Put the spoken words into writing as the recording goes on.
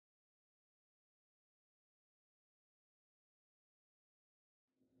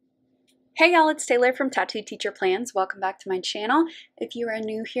Hey y'all, it's Taylor from Tattooedteacherplans. Welcome back to my channel. If you are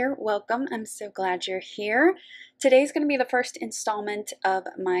new here, welcome. I'm so glad you're here. Today's going to be the first installment of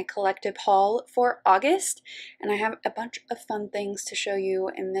my collective haul for August, and I have a bunch of fun things to show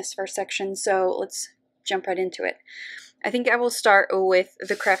you in this first section, so let's jump right into it. I think I will start with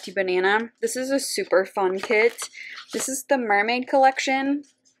the Crafty Banana. This is a super fun kit. This is the Mermaid collection,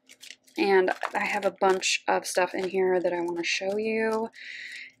 and I have a bunch of stuff in here that I want to show you.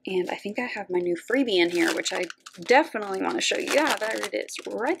 And I think I have my new freebie in here, which I definitely want to show you. Yeah, there it is,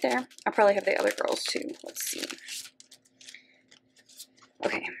 right there. I probably have the other girls too. Let's see.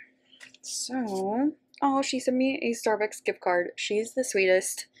 Okay, so, oh, she sent me a Starbucks gift card. She's the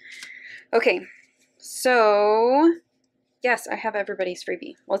sweetest. Okay, so, yes, I have everybody's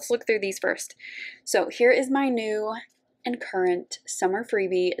freebie. Let's look through these first. So here is my new and current summer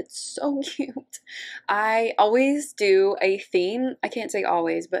freebie. It's so cute. I always do a theme. I can't say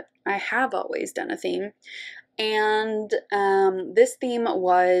always, but I have always done a theme. And this theme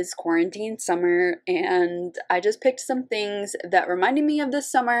was quarantine summer, and I just picked some things that reminded me of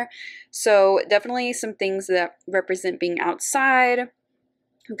this summer. So definitely some things that represent being outside.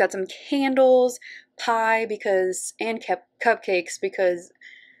 We've got some candles, pie, and cupcakes because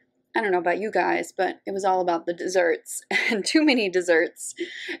I don't know about you guys, but it was all about the desserts and too many desserts.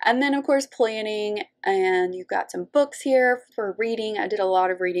 And then, of course, planning, and you've got some books here for reading. I did a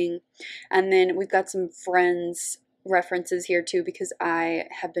lot of reading. And then we've got some Friends references here too because I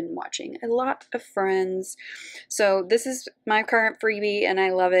have been watching a lot of Friends. So this is my current freebie and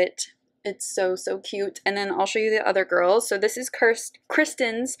I love it. It's so, so cute. And then I'll show you the other girls. So this is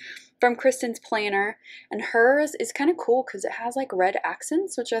Kristen's from Kristen's planner, and hers is kind of cool because it has like red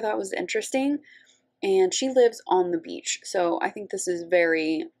accents, which I thought was interesting, and she lives on the beach, so I think this is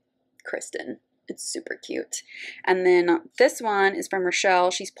very Kristen. It's super cute. And then this one is from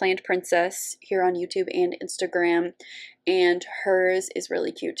Rochelle. She's Planned Princess here on YouTube and Instagram, and hers is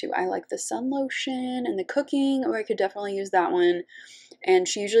really cute too. I like the sun lotion and the cooking, or I could definitely use that one. And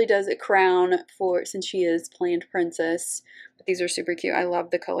she usually does a crown since she is Planned Princess. But these are super cute. I love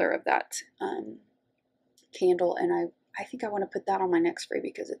the color of that candle, and I think I want to put that on my next freebie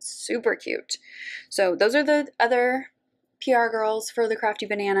because it's super cute. So those are the other PR girls for the Crafty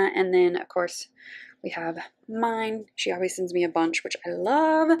Banana, and then of course we have mine. She always sends me a bunch, which I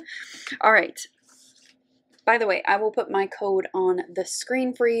love. All right. By the way, I will put my code on the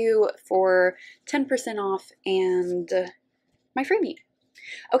screen for you for 10% off and my freebie.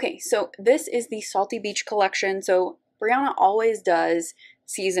 Okay, so this is the Salty Beach collection. So Brianna always does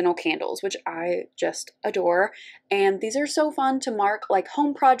seasonal candles, which I just adore. And these are so fun to mark like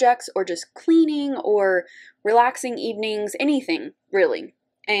home projects or just cleaning or relaxing evenings, anything really.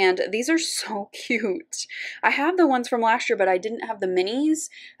 And these are so cute. I have the ones from last year, but I didn't have the minis.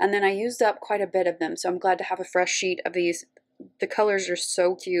 And then I used up quite a bit of them. So I'm glad to have a fresh sheet of these. The colors are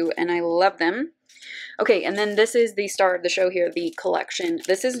so cute and I love them. Okay, and then this is the star of the show here, the collection.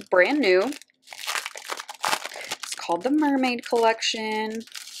 This is brand new. It's called the Mermaid collection.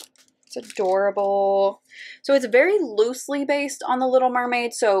 It's adorable. So it's very loosely based on the Little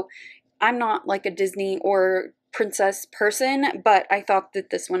Mermaid. So I'm not like a Disney or princess person, but I thought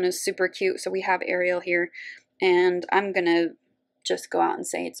that this one is super cute. So we have Ariel here, and I'm gonna just go out and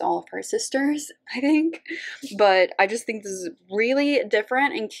say it's all of her sisters, I think. But I just think this is really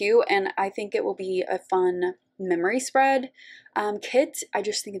different and cute, and I think it will be a fun memory spread kit. I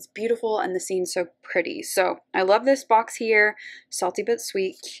just think it's beautiful and the scene's so pretty. So I love this box here. Salty but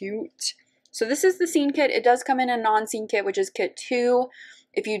sweet, cute. So this is the scene kit. It does come in a non-scene kit, which is kit 2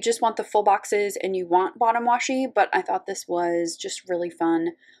 if you just want the full boxes and you want bottom washi, but I thought this was just really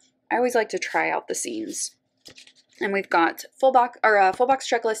fun. I always like to try out the scenes. And we've got full box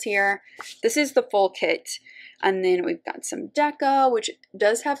checklist here. This is the full kit. And then we've got some deco, which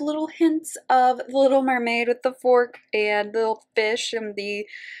does have little hints of the Little Mermaid with the fork and the little fish and the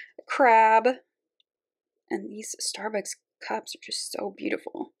crab. And these Starbucks cups are just so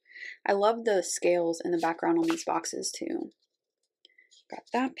beautiful. I love the scales in the background on these boxes too. Got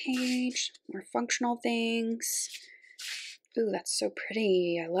that page, more functional things. Ooh, that's so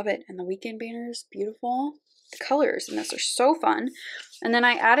pretty. I love it. And the weekend banners, beautiful. The colors in this are so fun. And then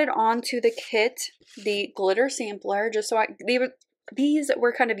I added on to the kit the glitter sampler, just so these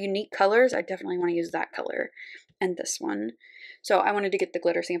were kind of unique colors. I definitely want to use that color and this one. So I wanted to get the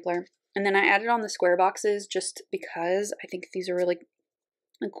glitter sampler. And then I added on the square boxes just because I think these are really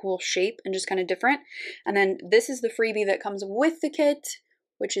a cool shape and just kind of different. And then this is the freebie that comes with the kit,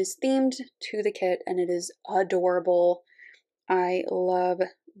 which is themed to the kit, and it is adorable. I love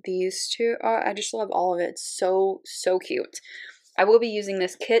these two. I just love all of it. It's so, so cute. I will be using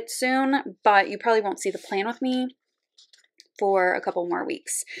this kit soon, but you probably won't see the plan with me for a couple more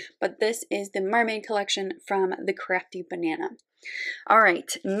weeks. But this is the mermaid collection from the Crafty Banana. All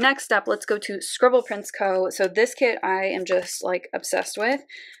right, next up, let's go to Scribble Prints Co. So this kit I am just like obsessed with.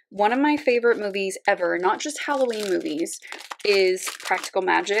 One of my favorite movies ever, not just Halloween movies, is Practical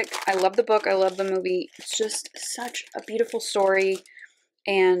Magic. I love the book, I love the movie. It's just such a beautiful story.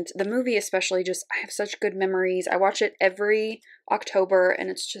 And the movie especially, just I have such good memories. I watch it every October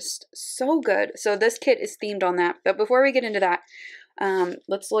and it's just so good. So this kit is themed on that. But before we get into that,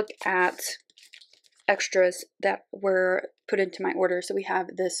 let's look at extras that were put into my order. So we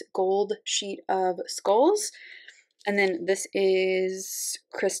have this gold sheet of skulls. And then this is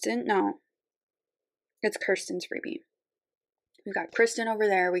Kristen. No, it's Kirsten's freebie. We've got Kristen over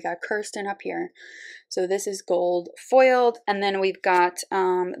there. We got Kirsten up here. So this is gold foiled. And then we've got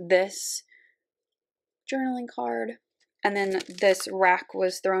this journaling card. And then this rack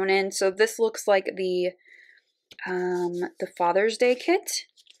was thrown in. So this looks like the Father's Day kit.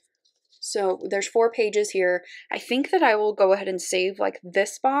 So there's 4 pages here. I think that I will go ahead and save like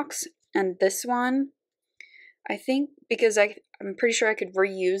this box and this one. I think because I'm pretty sure I could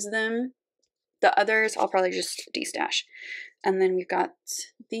reuse them. The others I'll probably just destash. And then we've got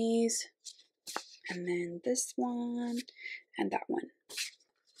these, and then this one, and that one.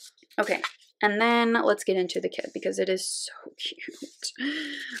 Okay, and then let's get into the kit because it is so cute.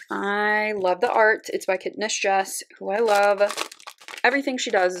 I love the art. It's by Kitness Jess, who I love. Everything she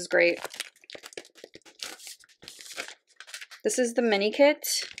does is great. This is the mini kit.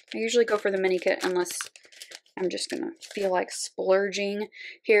 I usually go for the mini kit unless I'm just gonna feel like splurging.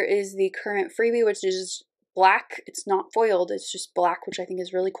 Here is the current freebie, which is black. It's not foiled, it's just black, which I think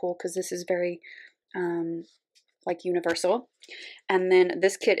is really cool because this is very like universal. And then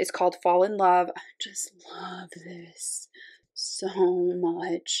this kit is called Fall in Love. I just love this so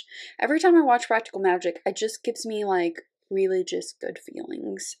much. Every time I watch Practical Magic, it just gives me like really just good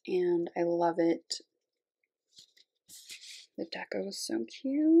feelings and I love it. The deco is so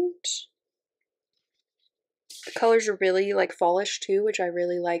cute. The colors are really like fallish too, which I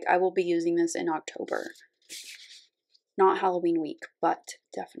really like. I will be using this in October. Not Halloween week, but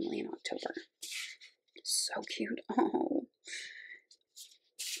definitely in October. So cute. Oh.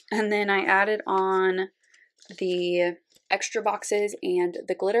 And then I added on the extra boxes and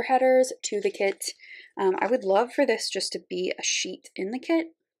the glitter headers to the kit. I would love for this just to be a sheet in the kit.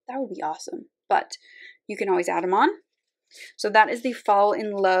 That would be awesome. But you can always add them on. So that is the Fall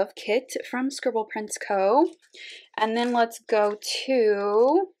in Love kit from Scribble Prints Co. And then let's go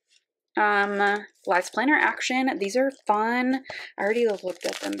to Lives Planner Action. These are fun. I already looked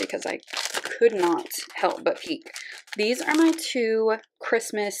at them because I could not help but peek. These are my 2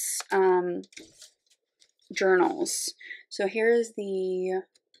 Christmas journals. So here's the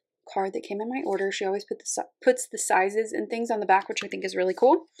card that came in my order. She always puts the sizes and things on the back, which I think is really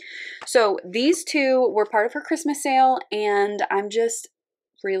cool. So these 2 were part of her Christmas sale, and I'm just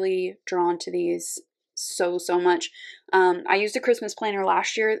really drawn to these so much. I used a Christmas planner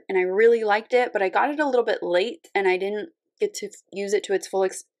last year and I really liked it, but I got it a little bit late and I didn't get to use it to its full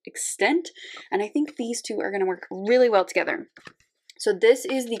extent. And I think these 2 are going to work really well together. So this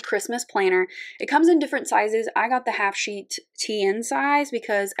is the Christmas planner. It comes in different sizes. I got the half sheet TN size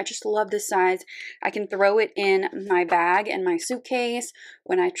because I just love this size. I can throw it in my bag and my suitcase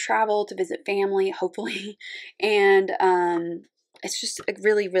when I travel to visit family, hopefully. And it's just a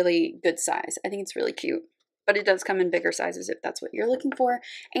really good size. I think it's really cute. But it does come in bigger sizes if that's what you're looking for.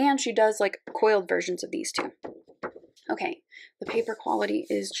 And she does like coiled versions of these too. Okay, the paper quality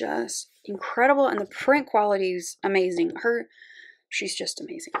is just incredible and the print quality is amazing. She's just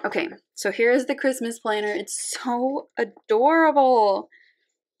amazing. Okay, so here's the Christmas planner. It's so adorable.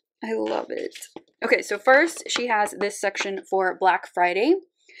 I love it. Okay, so first she has this section for Black Friday.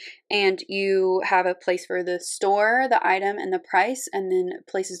 And you have a place for the store, the item, and the price, and then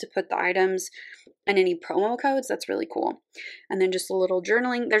places to put the items and any promo codes. That's really cool. And then just a little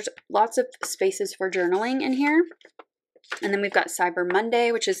journaling. There's lots of spaces for journaling in here. And then we've got Cyber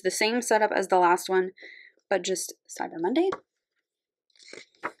Monday, which is the same setup as the last one, but just Cyber Monday.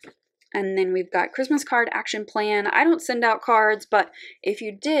 And then we've got Christmas card action plan. I don't send out cards, but if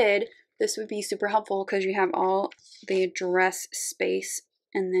you did, this would be super helpful because you have all the address space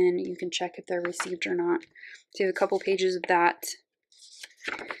and then you can check if they're received or not. So you have a couple pages of that.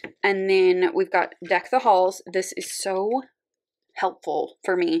 And then we've got Deck the Halls. This is so helpful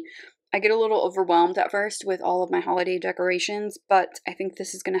for me. I get a little overwhelmed at first with all of my holiday decorations, but I think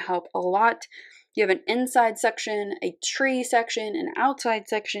this is going to help a lot. You have an inside section, a tree section, an outside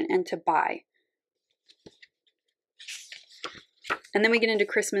section, and to buy. And then we get into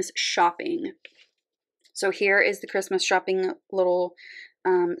Christmas shopping. So here is the Christmas shopping little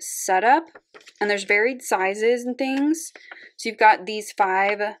setup. And there's varied sizes and things. So you've got these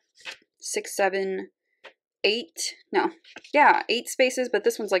 5, 6, 7, 8. No. Yeah, 8 spaces, but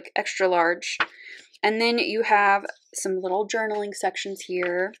this one's like extra large. And then you have some little journaling sections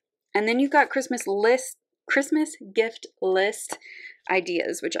here. And then you've got Christmas gift list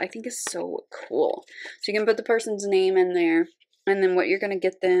ideas, which I think is so cool. So you can put the person's name in there and then what you're going to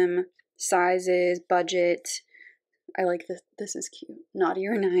get them, sizes, budget. I like this. This is cute. Naughty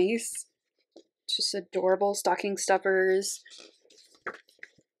or nice. It's just adorable. Stocking stuffers.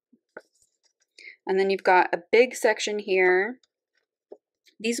 And then you've got a big section here.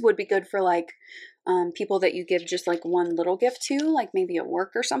 These would be good for like people that you give just like one little gift to, like maybe at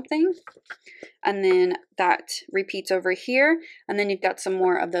work or something. And then that repeats over here. And then you've got some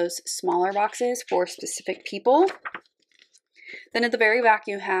more of those smaller boxes for specific people. Then at the very back,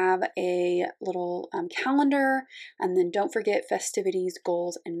 you have a little calendar. And then don't forget festivities,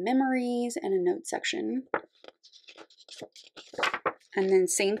 goals, and memories, and a note section. And then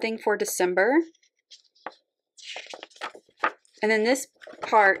same thing for December. And then this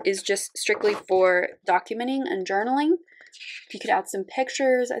part is just strictly for documenting and journaling. You could add some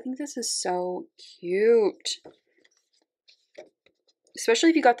pictures. I think this is so cute. Especially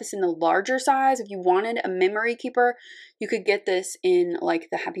if you got this in the larger size. If you wanted a memory keeper, you could get this in like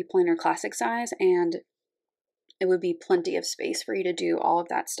the Happy Planner Classic size, and it would be plenty of space for you to do all of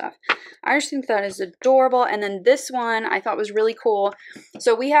that stuff. I just think that is adorable. And then this one I thought was really cool.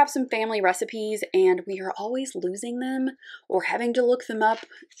 So we have some family recipes and we are always losing them or having to look them up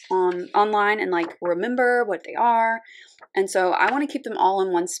online and like remember what they are. And so I want to keep them all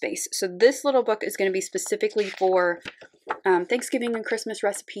in one space. So this little book is going to be specifically for Thanksgiving and Christmas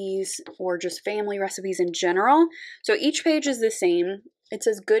recipes or just family recipes in general. So each page is the same. It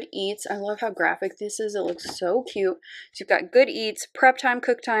says good eats. I love how graphic this is. It looks so cute. So you've got good eats, prep time,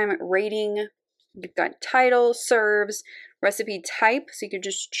 cook time, rating. You've got title, serves, recipe type. So you could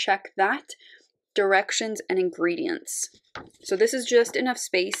just check that. Directions and ingredients. So this is just enough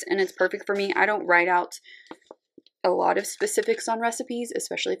space and it's perfect for me. I don't write out a lot of specifics on recipes,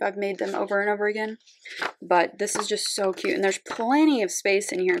 especially if I've made them over and over again. But this is just so cute. And there's plenty of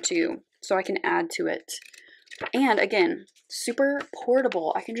space in here too, so I can add to it. And again, super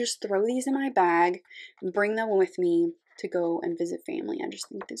portable. I can just throw these in my bag and bring them with me to go and visit family. I just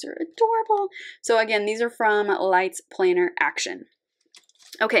think these are adorable. So again, these are from Lights Planner Action.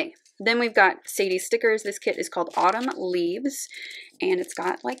 Okay, then we've got Sadie's stickers. This kit is called Autumn Leaves, and it's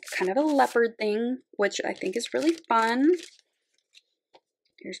got like kind of a leopard thing, which I think is really fun.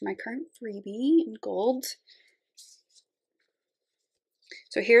 Here's my current freebie in gold.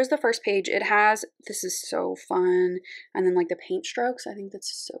 So here's the first page. It has, this is so fun, and then like the paint strokes, I think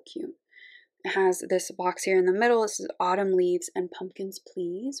that's so cute. It has this box here in the middle. This is Autumn Leaves and Pumpkins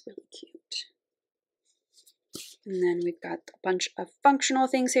Please, really cute. And then we've got a bunch of functional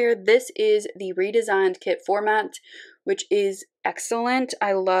things here. This is the redesigned kit format, which is excellent.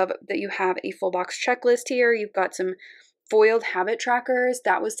 I love that you have a full box checklist here. You've got some foiled habit trackers.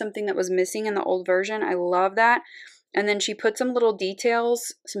 That was something that was missing in the old version. I love that. And then she put some little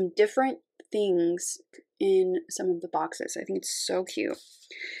details, some different things in some of the boxes. I think it's so cute.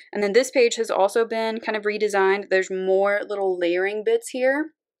 And then this page has also been kind of redesigned. There's more little layering bits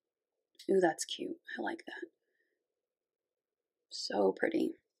here. Ooh, that's cute. I like that. So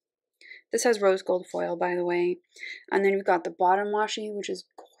pretty. This has rose gold foil, by the way. And then you've got the bottom washi, which is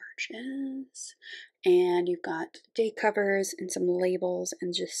gorgeous. And you've got date covers and some labels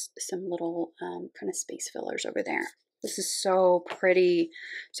and just some little kind of space fillers over there. This is so pretty.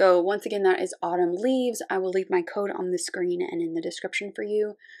 So once again, that is Autumn Leaves. I will leave my code on the screen and in the description for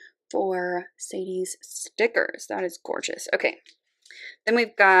you for Sadie's stickers. That is gorgeous. Okay. Then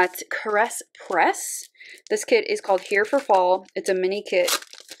we've got Caress Press. This kit is called Here for Fall. It's a mini kit.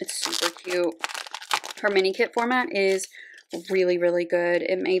 It's super cute. Her mini kit format is really, really good.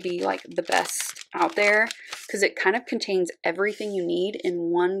 It may be like the best out there because it kind of contains everything you need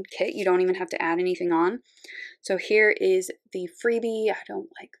in one kit. You don't even have to add anything on. So here is the freebie. I don't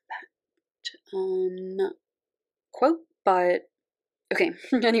like that quote, but okay.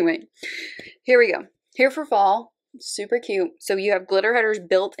 Anyway, here we go. Here for Fall. Super cute. So you have glitter headers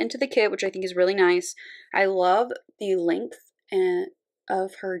built into the kit, which I think is really nice. I love the length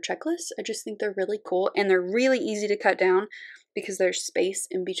of her checklist. I just think they're really cool and they're really easy to cut down because there's space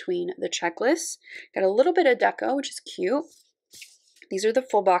in between the checklists. Got a little bit of deco, which is cute. These are the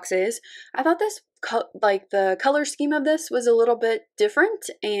full boxes. I thought this, like the color scheme of this was a little bit different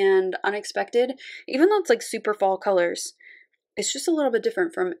and unexpected, even though it's like super fall colors. it's just a little bit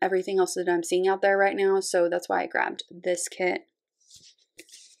different from everything else that I'm seeing out there right now. So that's why I grabbed this kit.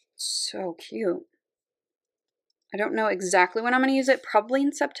 So cute. I don't know exactly when I'm going to use it. Probably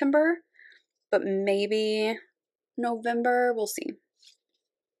in September, but maybe November. We'll see.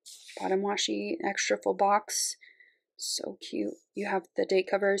 Bottom washi, extra full box. So cute. You have the date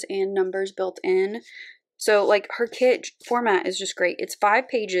covers and numbers built in. So like her kit format is just great. It's 5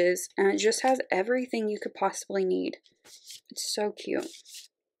 pages and it just has everything you could possibly need. It's so cute.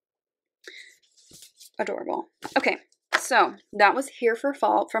 Adorable. Okay, so that was Here for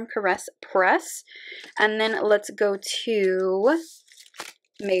Fall from Caress Press. And then let's go to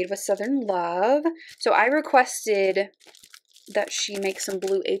Made with Southern Love. So I requested that she make some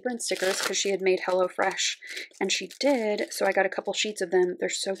blue apron stickers because she had made HelloFresh, and she did. So I got a couple sheets of them. They're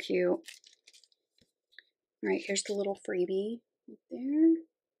so cute. All right, here's the little freebie right there.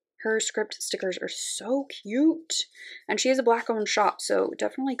 Her script stickers are so cute, and she has a Black-owned shop, so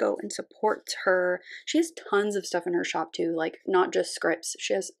definitely go and support her. She has tons of stuff in her shop too, like not just scripts.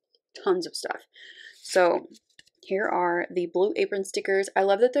 She has tons of stuff. So here are the blue apron stickers. I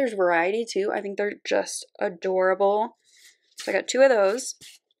love that there's variety too. I think they're just adorable. So I got 2 of those.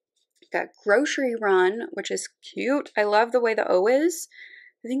 Got Grocery Run, which is cute. I love the way the O is.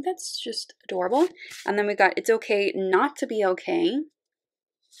 I think that's just adorable. And then we got It's Okay Not to Be Okay.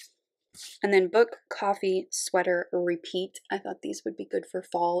 And then Book, Coffee, Sweater, Repeat. I thought these would be good for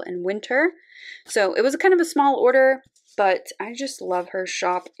fall and winter. So it was kind of a small order, but I just love her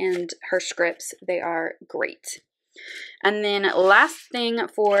shop and her scripts. They are great. And then last thing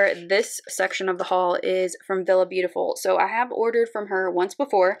for this section of the haul is from Villa Beautiful. So I have ordered from her once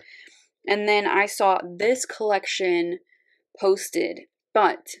before, and then I saw this collection posted,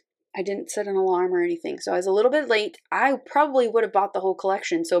 but I didn't set an alarm or anything, so I was a little bit late. I probably would have bought the whole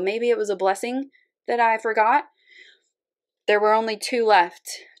collection, so maybe it was a blessing that I forgot. There were only 2 left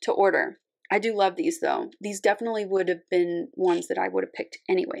to order. I do love these though. These definitely would have been ones that I would have picked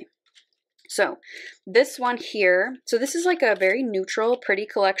anyway. So this one here, so this is like a very neutral, pretty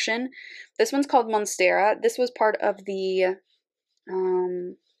collection. This one's called Monstera. This was part of the,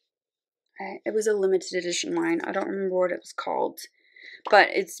 it was a limited edition line. I don't remember what it was called, but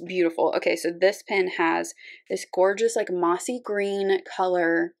it's beautiful. Okay, so this pen has this gorgeous like mossy green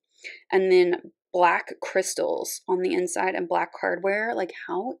color and then black crystals on the inside and black hardware. Like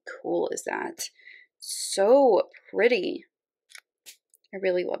how cool is that? So pretty. I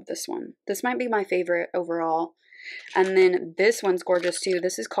really love this one. This might be my favorite overall. And then this one's gorgeous too.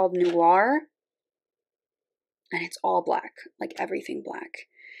 This is called Noir. And it's all black, like everything black.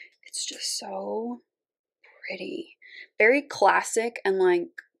 It's just so pretty. Very classic and like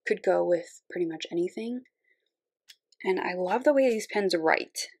could go with pretty much anything. And I love the way these pens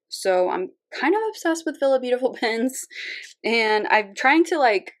write. So I'm kind of obsessed with Villa Beautiful pens. And I'm trying to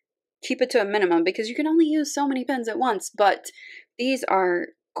like keep it to a minimum because you can only use so many pens at once. But these are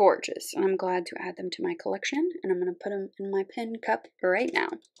gorgeous, and I'm glad to add them to my collection, and I'm going to put them in my pen cup right now.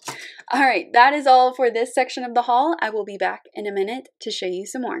 All right, that is all for this section of the haul. I will be back in a minute to show you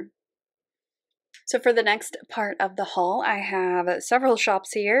some more. So for the next part of the haul, I have several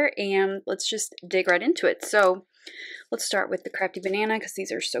shops here, and let's just dig right into it. So let's start with the Crafty Banana because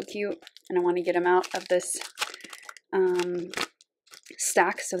these are so cute, and I want to get them out of this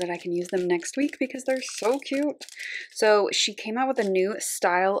stack so that I can use them next week because they're so cute. So she came out with a new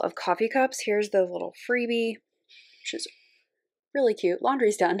style of coffee cups. Here's the little freebie, which is really cute.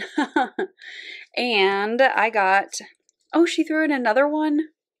 Laundry's done. And I got, oh, she threw in another one.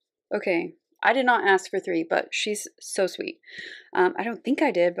 Okay, I did not ask for 3, but she's so sweet. I don't think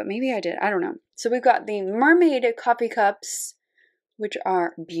I did, but maybe I did. I don't know. So we've got the mermaid coffee cups, which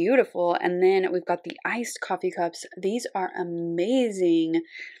are beautiful. And then we've got the iced coffee cups. These are amazing.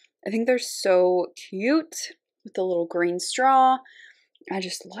 I think they're so cute with the little green straw. I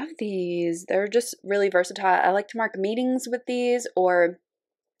just love these. They're just really versatile. I like to mark meetings with these or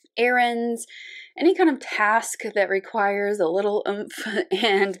errands, any kind of task that requires a little oomph.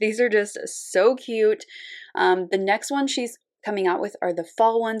 And these are just so cute. The next one she's coming out with are the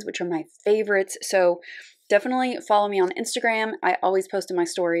fall ones, which are my favorites. So definitely follow me on Instagram. I always post in my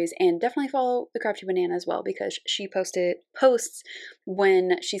stories, and definitely follow the Crafty Banana as well because she posts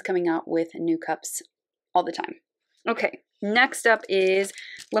when she's coming out with new cups all the time. Okay, next up is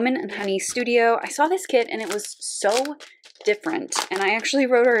Lemon and Honey Studio. I saw this kit and it was so different, and I actually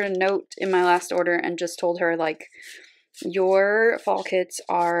wrote her a note in my last order and just told her like, your fall kits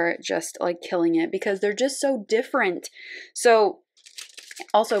are just like killing it because they're just so different. So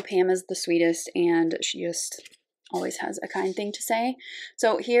also, Pam is the sweetest, and she just always has a kind thing to say.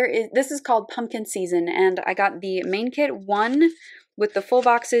 So this is called Pumpkin Season, and I got the main kit 1 with the full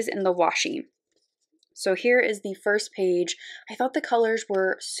boxes and the washi. So here is the first page. I thought the colors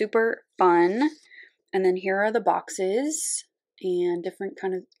were super fun. And then here are the boxes and different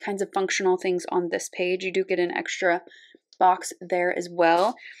kinds of functional things on this page. You do get an extra box there as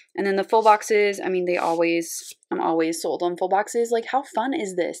well. And then the full boxes, I mean, I'm always sold on full boxes. Like, how fun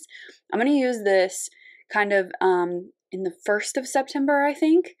is this? I'm going to use this kind of in the 1st of September, I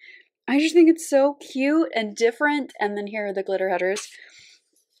think. I just think it's so cute and different. And then here are the glitter headers.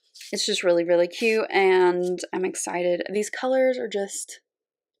 It's just really, really cute, and I'm excited. These colors are just,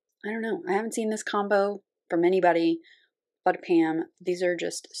 I don't know. I haven't seen this combo from anybody but Pam. These are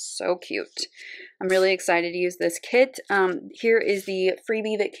just so cute. I'm really excited to use this kit. Here is the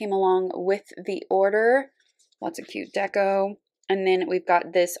freebie that came along with the order. Lots of cute deco. And then we've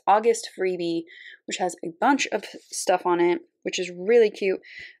got this August freebie, which has a bunch of stuff on it, which is really cute.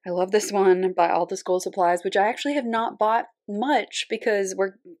 I love this one, Buy All the School Supplies, which I actually have not bought much because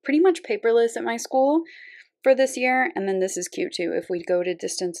we're pretty much paperless at my school for this year. And then this is cute too. If we go to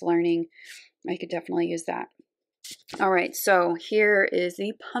distance learning, I could definitely use that. All right, so here is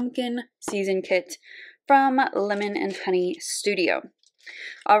the Pumpkin Season Kit from Lemon and Honey Studio.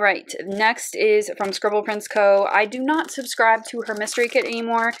 All right, next is from Scribble Prints Co. I do not subscribe to her mystery kit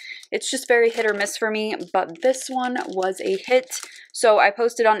anymore. It's just very hit or miss for me, but this one was a hit. So I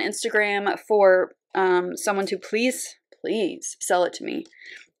posted on Instagram for someone to please sell it to me.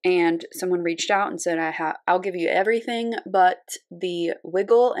 And someone reached out and said, I'll give you everything but the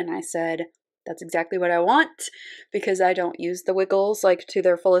wiggle. And I said, that's exactly what I want, because I don't use the wiggles like to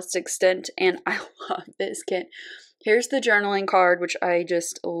their fullest extent. And I love this kit. Here's the journaling card, which I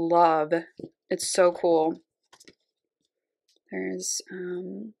just love. It's so cool. There's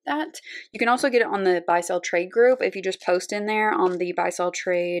that. You can also get it on the buy sell trade group if you just post in there on the buy sell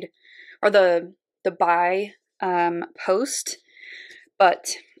trade or the buy post,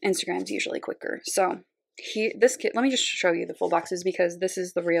 but Instagram's usually quicker. So this kit, let me just show you the full boxes because this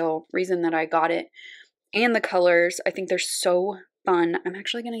is the real reason that I got it. And the colors, I think they're so fun. I'm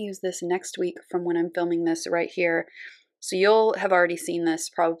actually going to use this next week from when I'm filming this right here. So you'll have already seen this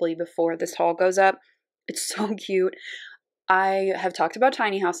probably before this haul goes up. It's so cute. I have talked about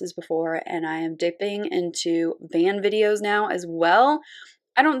tiny houses before, and I am dipping into van videos now as well.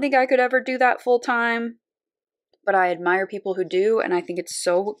 I don't think I could ever do that full time, but I admire people who do, and I think it's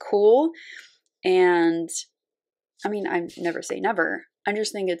so cool. And I mean, I never say never. I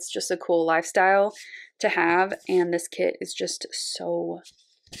just think it's just a cool lifestyle to have, and this kit is just so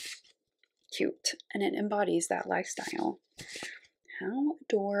cute, and it embodies that lifestyle. How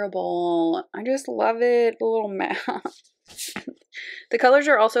adorable. I just love it. The little map. The colors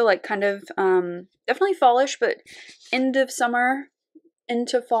are also like kind of definitely fallish, but end of summer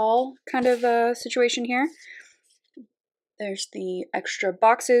into fall kind of a situation here. There's the extra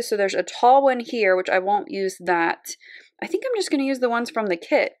boxes. So there's a tall one here, which I won't use that. I think I'm just going to use the ones from the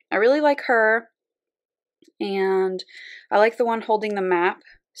kit. I really like her. And I like the one holding the map.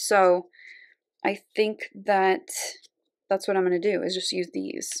 So I think that's what I'm going to do, is just use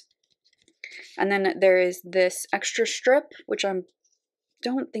these. And then there is this extra strip, which I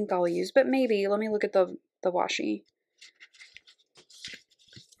don't think I'll use, but maybe. Let me look at the washi.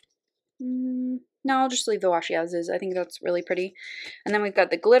 No, I'll just leave the washi as is. I think that's really pretty. And then we've got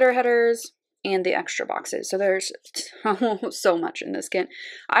the glitter headers and the extra boxes. So there's so much in this kit.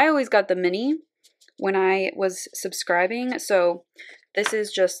 I always got the mini when I was subscribing. So this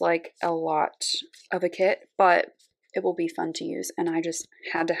is just like a lot of a kit, but it will be fun to use. And I just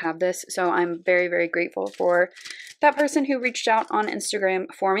had to have this. So I'm very, very grateful for that person who reached out on Instagram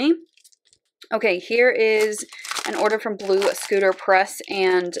for me. Okay, here is an order from Blue Scooter Press,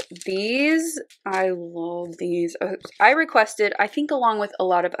 and these, I love these. I requested, I think along with a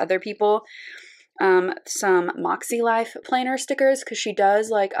lot of other people, some mäksēlife planner stickers, because she does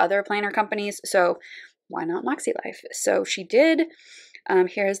like other planner companies, so why not mäksēlife? So she did.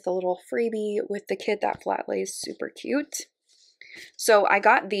 Here's the little freebie with the kit. That flat lays super cute. So I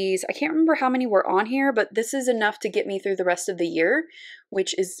got these. I can't remember how many were on here, but this is enough to get me through the rest of the year,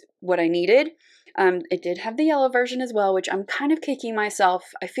 which is what I needed. It did have the yellow version as well, which I'm kind of kicking myself.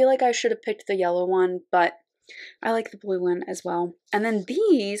 I feel like I should have picked the yellow one, but I like the blue one as well. And then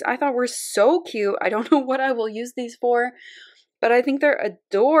these I thought were so cute. I don't know what I will use these for, but I think they're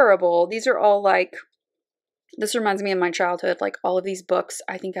adorable. These are all like, this reminds me of my childhood, like all of these books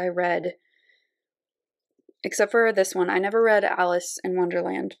I think I read. Except for this one. I never read Alice in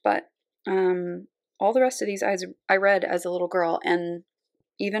Wonderland, but all the rest of these I read as a little girl, and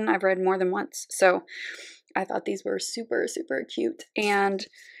even I've read more than once. So I thought these were super, super cute. And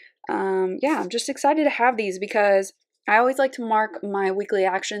yeah, I'm just excited to have these because I always like to mark my weekly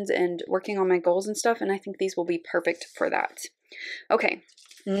actions and working on my goals and stuff, and I think these will be perfect for that. Okay,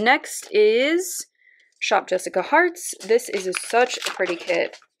 next is Shop Jessica Hearts. This is such a pretty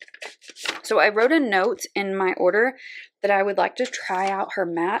kit. So I wrote a note in my order that I would like to try out her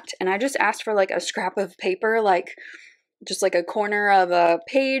mat, and I just asked for like a scrap of paper, like just like a corner of a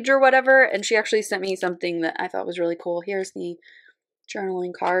page or whatever, and she actually sent me something that I thought was really cool. Here's the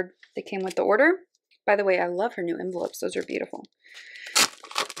journaling card that came with the order. By the way, I love her new envelopes. Those are beautiful.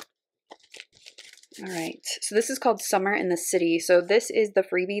 All right, so this is called Summer in the City. So this is the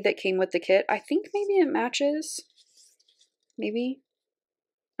freebie that came with the kit. I think maybe it matches. Maybe.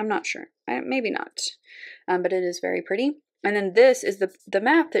 I'm not sure. Maybe not. But it is very pretty. And then this is the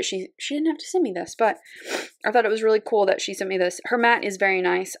mat that she didn't have to send me this, but I thought it was really cool that she sent me this. Her mat is very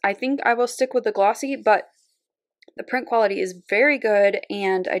nice. I think I will stick with the glossy, but the print quality is very good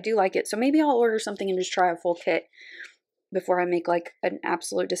and I do like it. So maybe I'll order something and just try a full kit before I make like an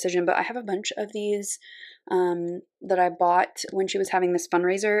absolute decision. But I have a bunch of these that I bought when she was having this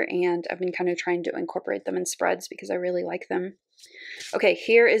fundraiser, and I've been kind of trying to incorporate them in spreads because I really like them. Okay,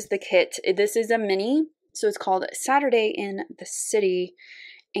 here is the kit. This is a mini, so it's called Saturday in the City,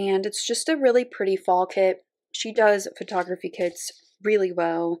 and it's just a really pretty fall kit. She does photography kits really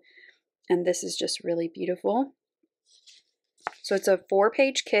well, and this is just really beautiful. So it's a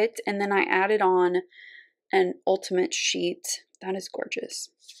 4-page kit, and then I added on an ultimate sheet. That is gorgeous.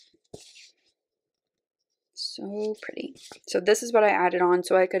 So pretty. So this is what I added on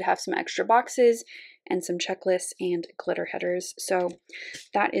so I could have some extra boxes and some checklists and glitter headers. So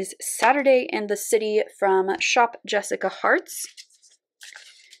that is Saturday in the City from Shop Jessica Hearts.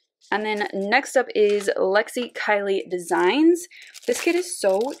 And then next up is Lexi Kylie Designs. This kit is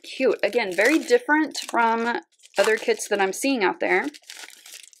so cute. Again, very different from other kits that I'm seeing out there.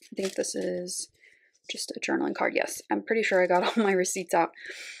 I think this is just a journaling card. Yes, I'm pretty sure I got all my receipts out.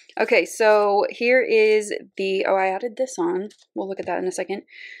 Okay, so here is the, oh, I added this on. We'll look at that in a second.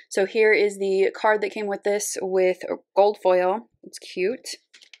 So here is the card that came with this with gold foil. It's cute.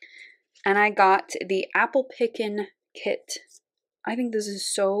 And I got the apple pickin' kit. I think this is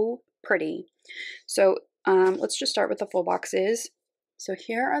so pretty. So let's just start with the full boxes. So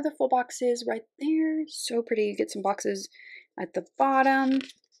here are the full boxes right there. So pretty. You get some boxes at the bottom.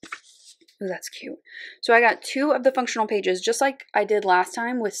 Oh, that's cute. So I got 2 of the functional pages, just like I did last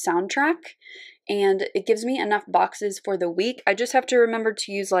time with Soundtrack, and it gives me enough boxes for the week. I just have to remember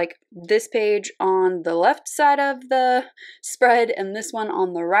to use like this page on the left side of the spread and this one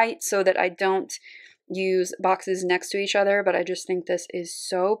on the right so that I don't use boxes next to each other, but I just think this is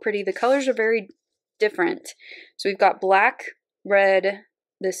so pretty. The colors are very different. So we've got black, red,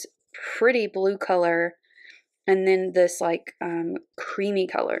 this pretty blue color, and then this like creamy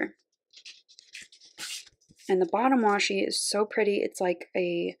color. And the bottom washi is so pretty. It's like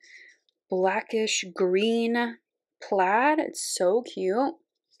a blackish green plaid. It's so cute.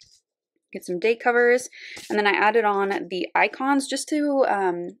 Get some date covers. And then I added on the icons just to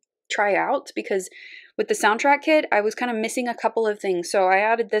try out, because with the Soundtrack kit, I was kind of missing a couple of things. So I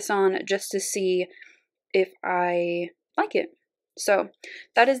added this on just to see if I like it. So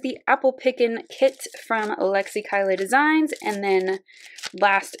that is the apple pickin' kit from Lexi Kylie Designs. And then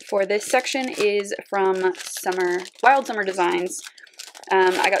last for this section is from Wild Summer Designs.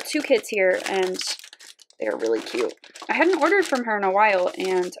 I got 2 kits here and they're really cute. I hadn't ordered from her in a while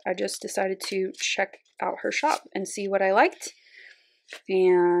and I just decided to check out her shop and see what I liked.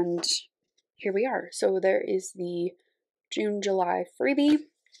 And here we are. So there is the June-July freebie.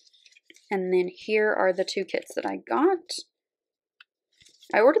 And then here are the 2 kits that I got.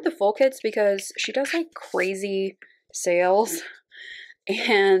 I ordered the full kits because she does like crazy sales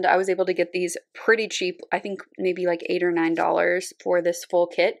and I was able to get these pretty cheap. I think maybe like $8 or $9 for this full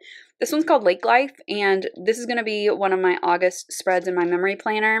kit. This one's called Lake Life, and this is going to be one of my August spreads in my memory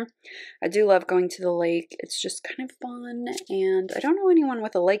planner. I do love going to the lake. It's just kind of fun, and I don't know anyone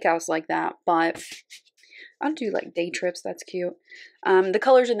with a lake house like that, but I'll do like day trips. That's cute. The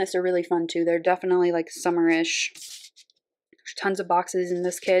colors in this are really fun too. They're definitely like summerish. There's tons of boxes in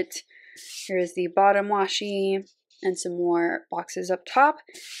this kit. Here's the bottom washi and some more boxes up top.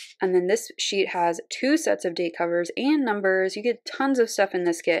 And then this sheet has 2 sets of date covers and numbers. You get tons of stuff in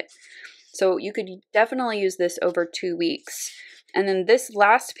this kit. So you could definitely use this over 2 weeks. And then this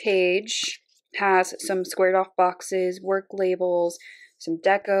last page has some squared off boxes, work labels, some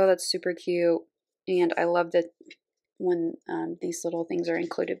deco that's super cute. And I love that when these little things are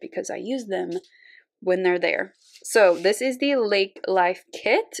included because I use them when they're there. So this is the Lake Life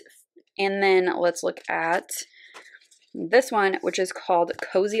kit, And then let's look at this one, which is called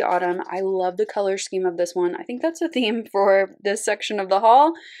Cozy Autumn. I love the color scheme of this one. I think that's a theme for this section of the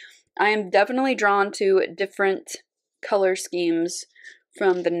haul. I am definitely drawn to different color schemes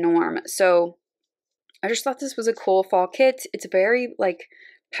from the norm. So I just thought this was a cool fall kit. It's very like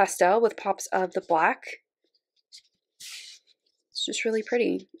pastel with pops of the black. It's just really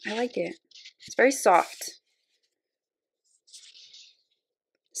pretty. I like it. It's very soft.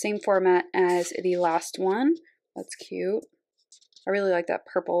 Same format as the last one. That's cute. I really like that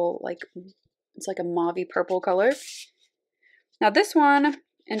purple, like it's like a mauvey purple color. Now this one,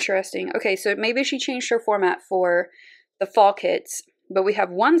 interesting. Okay, so maybe she changed her format for the fall kits, but we have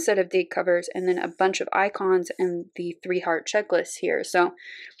one set of date covers and then a bunch of icons and the 3-heart checklist here. So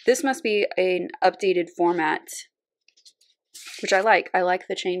this must be an updated format, which I like. I like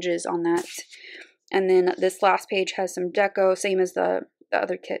the changes on that. And then this last page has some deco, same as the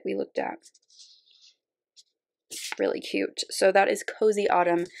other kit we looked at. Really cute. So that is Cozy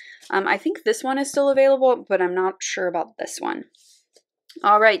Autumn. I think this one is still available, but I'm not sure about this one.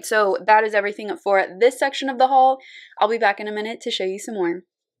 All right, so that is everything for this section of the haul. I'll be back in a minute to show you some more.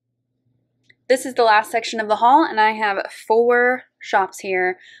 This is the last section of the haul, and I have 4 shops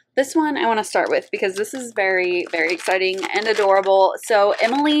here. This one I want to start with because this is very, very exciting and adorable. So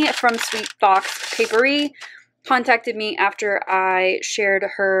Emily from Sweet Fox Papery contacted me after I shared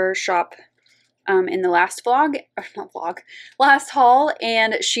her shop in the last vlog, or not vlog, last haul,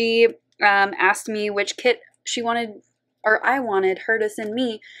 and she asked me which kit she wanted, or I wanted her to send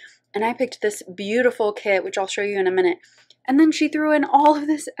me, and I picked this beautiful kit, which I'll show you in a minute. And then she threw in all of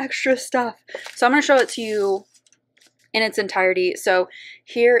this extra stuff. So I'm going to show it to you in its entirety. So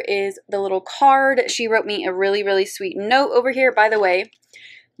here is the little card. She wrote me a really, really sweet note over here. By the way,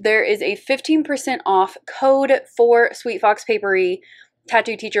 there is a 15% off code for Sweet Fox Papery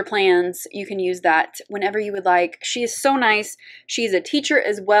Tattoo Teacher Plans. You can use that whenever you would like. She is so nice. She's a teacher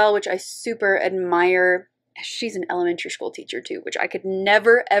as well, which I super admire. She's an elementary school teacher too, which I could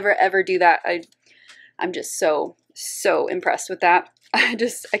never, ever, ever do that. I'm just so impressed with that. I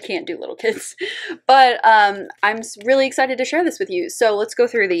can't do little kids. But I'm really excited to share this with you. So let's go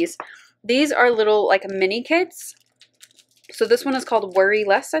through these. These are little like mini kits. So this one is called Worry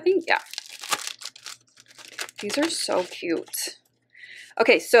Less, I think. Yeah. These are so cute.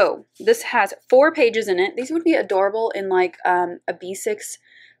 Okay, so this has 4 pages in it. These would be adorable in like a B6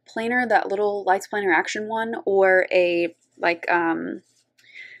 planner, that little Lights Planner Action one, or a like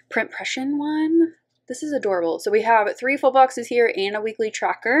print pression one. This is adorable. So we have 3 full boxes here and a weekly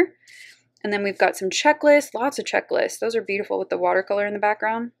tracker. And then we've got some checklists, lots of checklists. Those are beautiful with the watercolor in the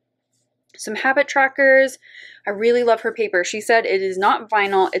background. Some habit trackers. I really love her paper. She said it is not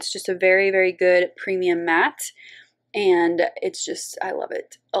vinyl. It's just a very, very good premium matte. And it's just, I love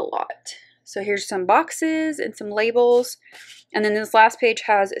it a lot. So here's some boxes and some labels. And then this last page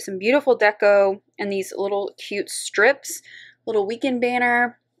has some beautiful deco and these little cute strips, little weekend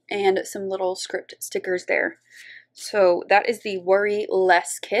banner, and some little script stickers there. So that is the Worry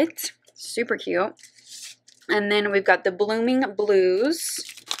Less kit. Super cute. And then we've got the Blooming Blues.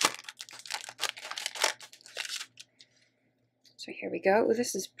 So here we go. Ooh,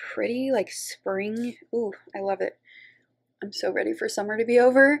 this is pretty, like spring. Ooh, I love it. I'm so ready for summer to be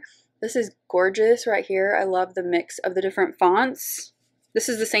over. This is gorgeous right here. I love the mix of the different fonts. This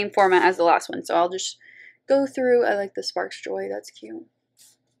is the same format as the last one, so I'll just go through. I like the Sparks Joy. That's cute.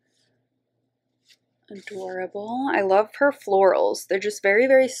 Adorable. I love her florals. They're just very,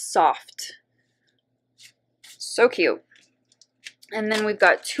 very soft. So cute. And then we've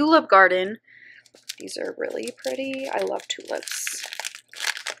got Tulip Garden. These are really pretty. I love tulips.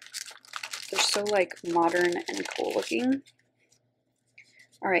 They're so like modern and cool looking.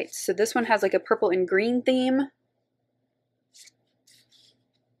 All right, so this one has like a purple and green theme.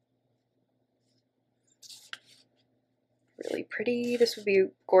 Really pretty. This would be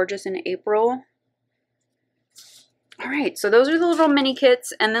gorgeous in April. All right, so those are the little mini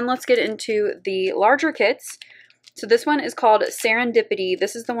kits, and then let's get into the larger kits. So this one is called Serendipity.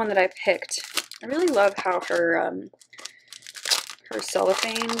 This is the one that I picked. I really love how her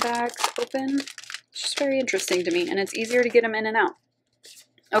cellophane bags open. It's just very interesting to me, and it's easier to get them in and out.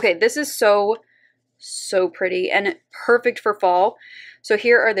 Okay, this is so pretty and perfect for fall. So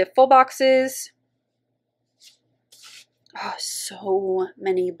here are the full boxes. Oh, so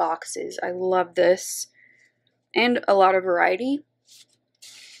many boxes. I love this. And a lot of variety.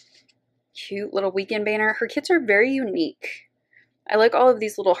 Cute little weekend banner. Her kits are very unique. I like all of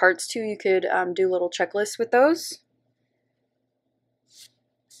these little hearts too. You could do little checklists with those.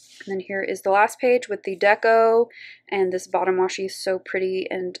 And then here is the last page with the deco, and this bottom washi is so pretty,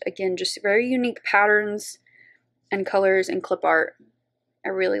 and again, just very unique patterns and colors and clip art. I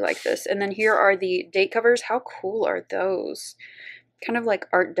really like this. And then here are the date covers. How cool are those? Kind of like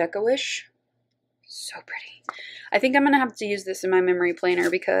Art Deco-ish. So pretty. I think I'm going to have to use this in my memory planner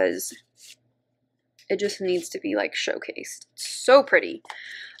because it just needs to be like showcased. So pretty.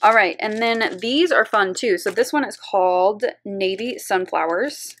 All right, and then these are fun too. So this one is called Navy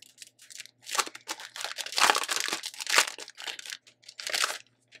Sunflowers.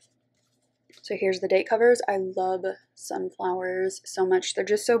 So here's the date covers. I love sunflowers so much. They're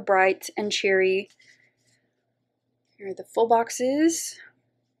just so bright and cheery. Here are the full boxes.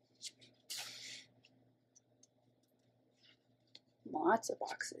 Lots of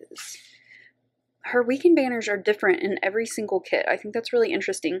boxes. Her weekend banners are different in every single kit. I think that's really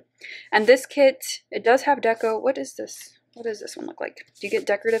interesting. And this kit, it does have deco. What is this? What does this one look like? Do you get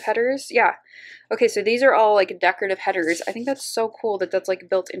decorative headers? Yeah. Okay, so these are all like decorative headers. I think that's so cool that that's like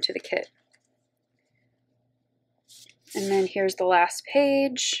built into the kit. And then here's the last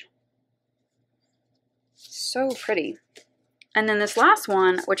page. So pretty. And then this last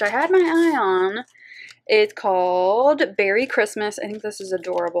one, which I had my eye on, it's called Berry Christmas. I think this is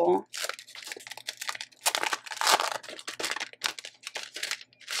adorable.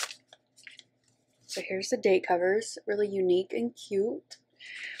 So here's the date covers, really unique and cute.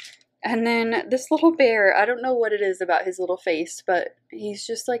 And then this little bear, I don't know what it is about his little face, but he's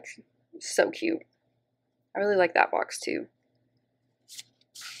just like so cute. I really like that box too.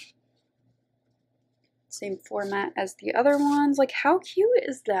 Same format as the other ones. Like, how cute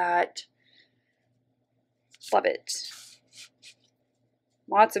is that? Love it.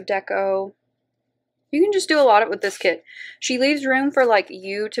 Lots of deco. You can just do a lot with this kit. She leaves room for like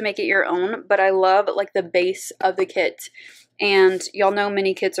you to make it your own, but I love like the base of the kit. And y'all know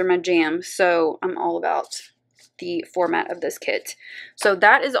mini kits are my jam, so I'm all about the format of this kit. So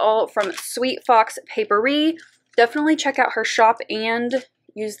that is all from Sweet Fox Papery. Definitely check out her shop and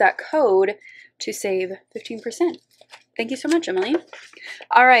use that code to save 15%. Thank you so much, Emily.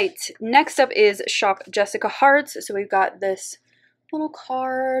 All right, next up is Shop Jessica Hearts. So we've got this little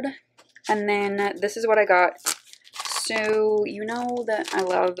card, and then this is what I got. So you know that I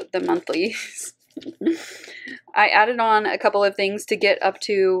love the monthlies. I added on a couple of things to get up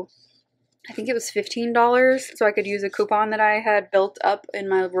to, I think it was $15, so I could use a coupon that I had built up in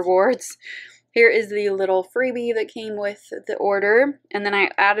my rewards. Here is the little freebie that came with the order, and then I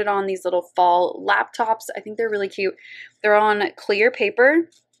added on these little fall laptops. I think they're really cute. They're on clear paper,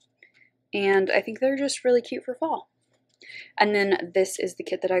 and I think they're just really cute for fall. And then this is the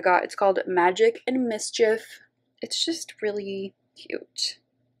kit that I got. It's called Magic and Mischief. It's just really cute.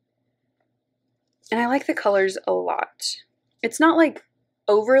 And I like the colors a lot. It's not like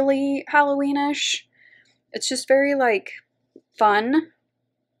overly Halloweenish. It's just very like fun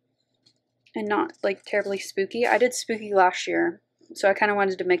and not like terribly spooky. I did spooky last year, so I kind of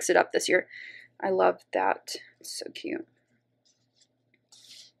wanted to mix it up this year. I love that. It's so cute.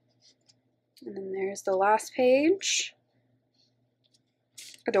 And then there's the last page.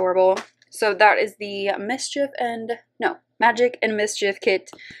 Adorable. So that is the Magic and Mischief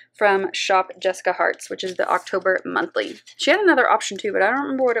kit from Shop Jessica Hearts, which is the October monthly. She had another option too, but I don't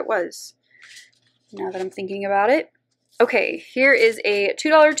remember what it was now that I'm thinking about it. Okay, here is a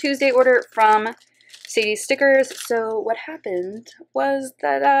 $2 Tuesday order from Sadie Stickers. So what happened was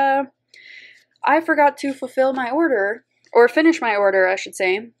that I forgot to fulfill my order, or finish my order, I should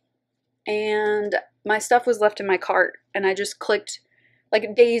say, and my stuff was left in my cart, and I just clicked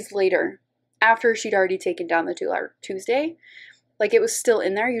like days later, after she'd already taken down the $2 Tuesday. Like, it was still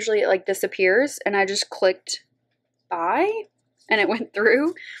in there. Usually it like disappears, and I just clicked buy and it went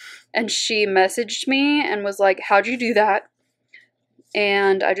through, and she messaged me and was like, how'd you do that?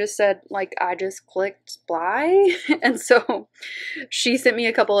 And I just said, like, I just clicked buy. And so she sent me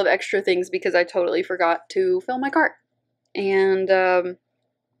a couple of extra things because I totally forgot to fill my cart. And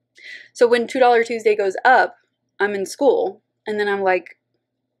so when $2 Tuesday goes up, I'm in school, and then I'm like,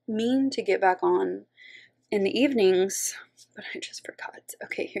 mean to get back on in the evenings, but I just forgot.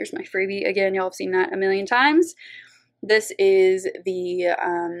 Okay, here's my freebie. Again, y'all have seen that a million times. This is the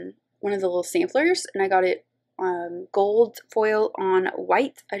one of the little samplers, and I got it gold foil on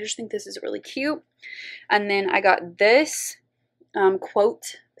white. I just think this is really cute. And then I got this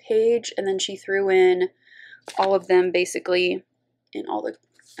quote page, and then she threw in all of them basically in all the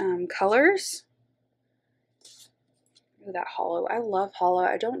colors. Ooh, that hollow. I love hollow.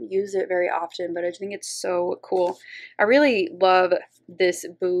 I don't use it very often, but I think it's so cool. I really love this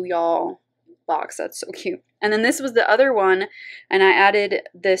Boo Y'all box. That's so cute. And then this was the other one, and I added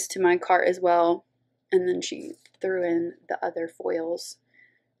this to my cart as well. And then she threw in the other foils.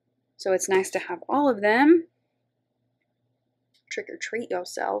 So it's nice to have all of them. Trick or treat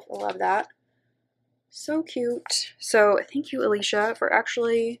yourself. I love that. So cute. So thank you, Alicia, for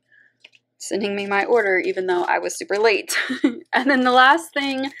actually sending me my order, even though I was super late. And then the last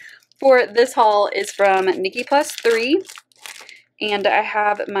thing for this haul is from Nikki Plus 3. And I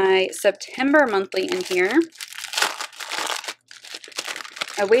have my September monthly in here.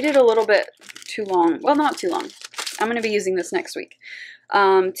 I waited a little bit too long. Well, not too long. I'm going to be using this next week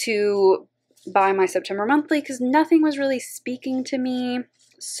to buy my September monthly because nothing was really speaking to me.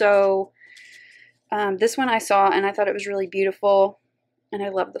 So this one I saw and I thought it was really beautiful. And I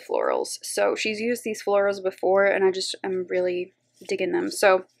love the florals. So she's used these florals before and I'm really digging them.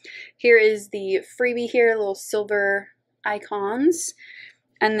 So here is the freebie here, little silver icons.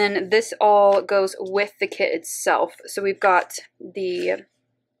 And then this all goes with the kit itself. So we've got the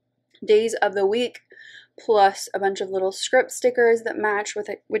days of the week plus a bunch of little script stickers that match with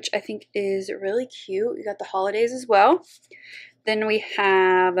it, which I think is really cute. You got the holidays as well. Then we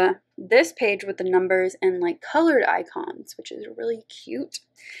have this page with the numbers and like colored icons, which is really cute.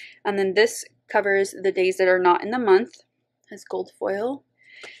 And then this covers the days that are not in the month, has gold foil.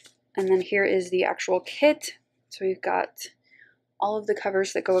 And then here is the actual kit. So we've got all of the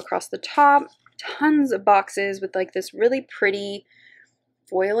covers that go across the top, tons of boxes with like this really pretty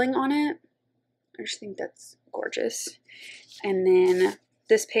foiling on it. I just think that's gorgeous. And then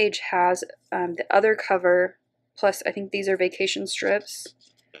this page has the other cover. Plus, I think these are vacation strips.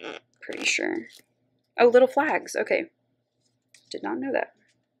 Pretty sure. Oh, little flags. Okay. Did not know that.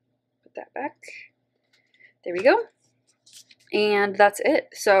 Put that back. There we go. And that's it.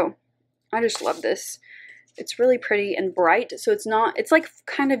 So, I just love this. It's really pretty and bright. So, it's like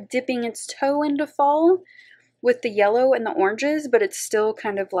kind of dipping its toe into fall with the yellow and the oranges, but it's still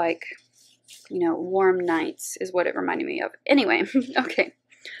kind of like, you know, warm nights is what it reminded me of. Anyway, okay.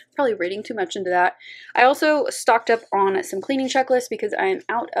 Probably reading too much into that. I also stocked up on some cleaning checklists because I am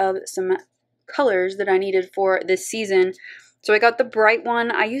out of some colors that I needed for this season. So I got the bright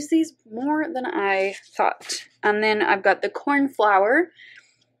one. I use these more than I thought. And then I've got the cornflower.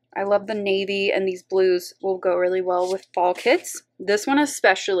 I love the navy, and these blues will go really well with fall kits. This one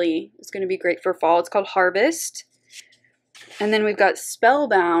especially is going to be great for fall. It's called Harvest. And then we've got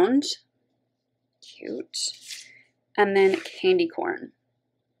Spellbound. Cute. And then Candy Corn.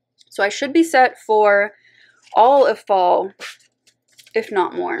 So I should be set for all of fall, if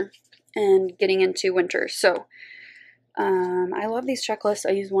not more, and getting into winter. So I love these checklists.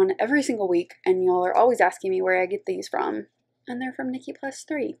 I use one every single week, and y'all are always asking me where I get these from. And they're from Nikki Plus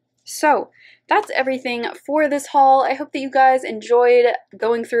 3. So that's everything for this haul. I hope that you guys enjoyed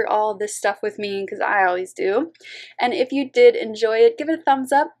going through all of this stuff with me, because I always do. And if you did enjoy it, give it a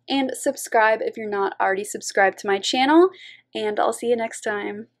thumbs up and subscribe if you're not already subscribed to my channel. And I'll see you next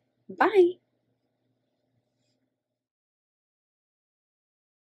time. Bye!